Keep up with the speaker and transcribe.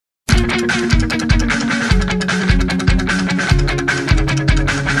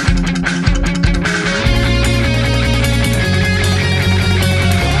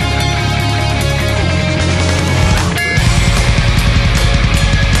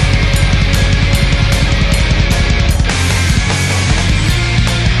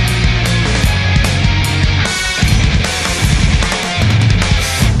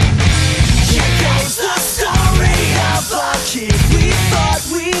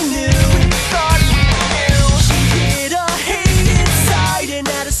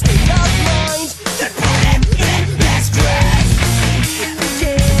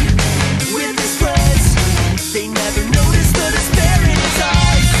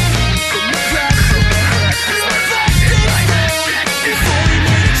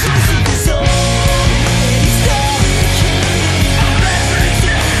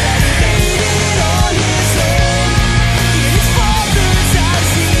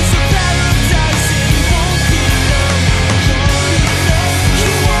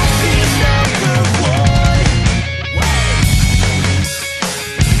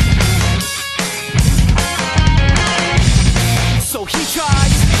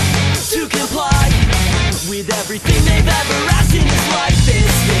with everything they've ever asked in his life. This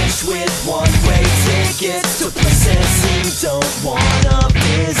bitch with one-way tickets to places he don't wanna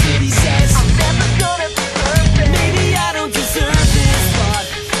visit. He says, I'm never gonna be perfect. Maybe I don't deserve this, but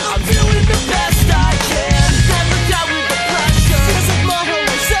I'm doing the best I can. Never dealt with the pressure, feels like my whole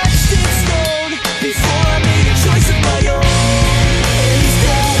life's etched in stone before I made a choice of my own. And he's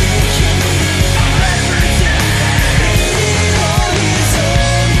dedicated everything that made it on his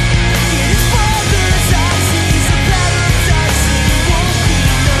own. In his father's eyes, he's a paradise, and he won't be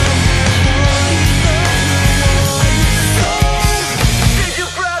so take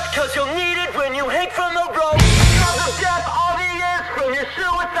your breath, cause you'll need it when you hang from the rope. Not the death, obvious from your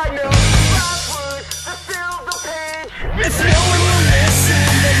suicide note. Backwards to fill the page. It's no one